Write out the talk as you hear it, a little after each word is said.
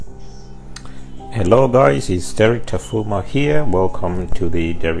Hello guys, it's Derek Tafuma here. Welcome to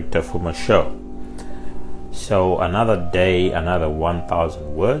the Derek Tafuma show. So another day, another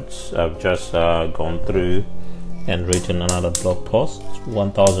 1,000 words. I've just gone through and written another blog post,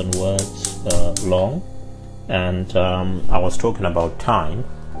 1,000 words long, and I was talking about time.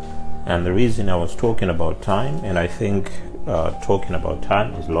 And the reason I was talking about time, and I think talking about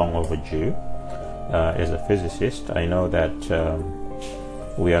time is long overdue. As a physicist, I know that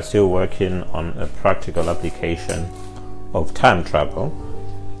we are still working on a practical application of time travel.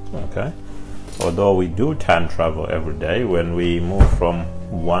 Okay, although we do time travel every day when we move from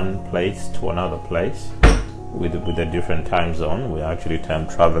one place to another place with a different time zone, we're actually time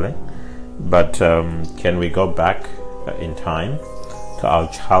traveling. But can we go back in time to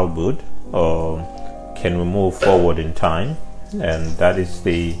our childhood, or can we move forward in time? And that is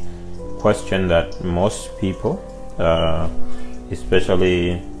the question that most people,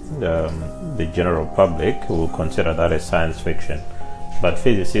 especially the general public, will consider that as science fiction. But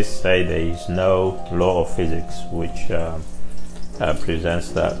physicists say there is no law of physics which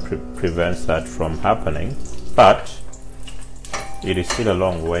prevents that from happening. But it is still a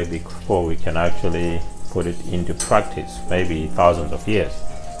long way before we can actually put it into practice, maybe thousands of years.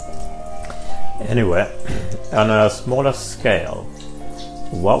 Anyway, on a smaller scale,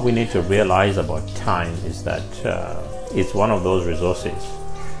 what we need to realize about time is that it's one of those resources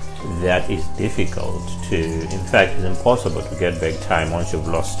that is difficult to, in fact, it's impossible to get back time once you've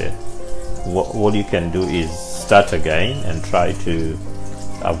lost it. What you can do is start again and try to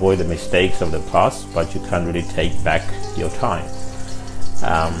avoid the mistakes of the past, but you can't really take back your time.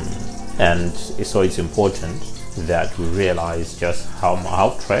 And so it's important that we realize just how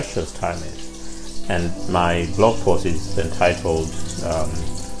precious time is. And my blog post is entitled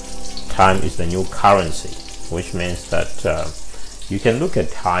Time is the New Currency, which means that you can look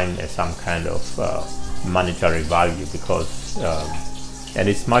at time as some kind of monetary value, because and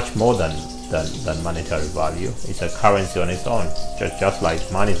it's much more than monetary value. It's a currency on its own, just like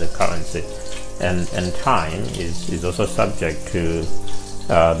money is a currency, and time is also subject to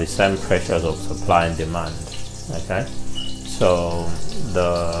the same pressures of supply and demand. Okay, so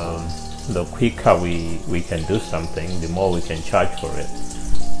the quicker we can do something, the more we can charge for it,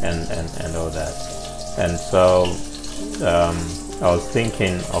 and all that. And so I was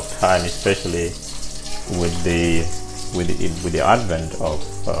thinking of time, especially with the advent of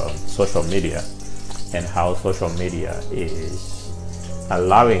social media, and how social media is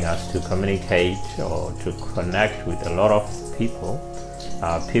allowing us to communicate or to connect with a lot of people,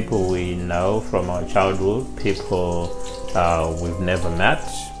 people we know from our childhood, people we've never met,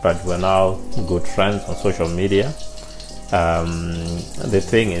 but we're now good friends on social media. The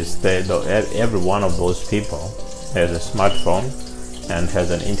thing is that every one of those people has a smartphone and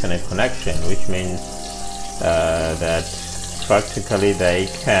has an internet connection, which means that practically they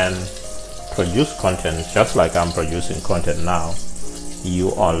can produce content just like I'm producing content now.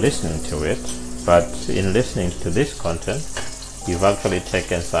 You are listening to it, but in listening to this content, you've actually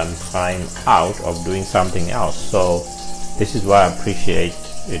taken some time out of doing something else. So this is why I appreciate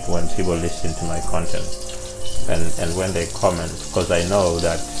it when people listen to my content and when they comment, because I know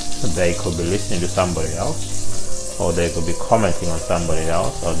that they could be listening to somebody else, or they could be commenting on somebody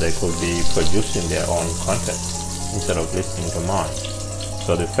else, or they could be producing their own content instead of listening to mine.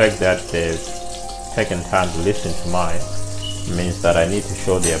 So the fact that they've taken time to listen to mine means that I need to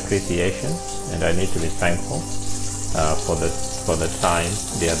show the appreciation, and I need to be thankful for the time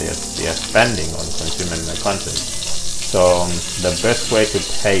they are spending on consuming my content. So the best way to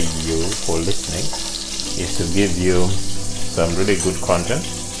pay you for listening is to give you some really good content,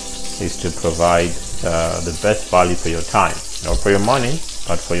 is to provide the best value for your time, not for your money,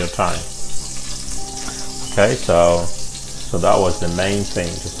 but for your time. Okay, so that was the main thing,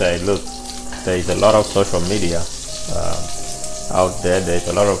 to say, look, there is a lot of social media out there. There's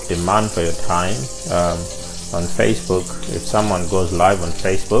a lot of demand for your time. On Facebook, if someone goes live on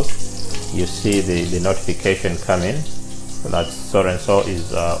Facebook, you see the notification come in that so and so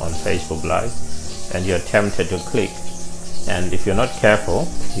is on Facebook Live, and you're tempted to click. And if you're not careful,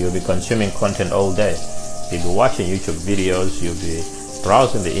 you'll be consuming content all day. You'll be watching YouTube videos, you'll be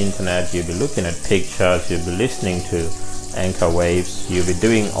browsing the internet, you'll be looking at pictures, you'll be listening to anchor waves, you'll be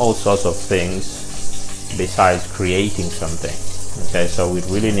doing all sorts of things besides creating something. Okay, so we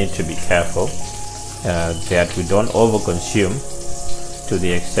really need to be careful that we don't overconsume to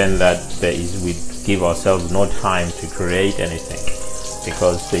the extent that we give ourselves no time to create anything.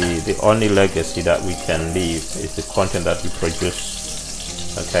 Because the only legacy that we can leave is the content that we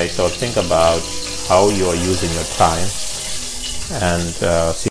produce. Okay, so think about how you are using your time, and see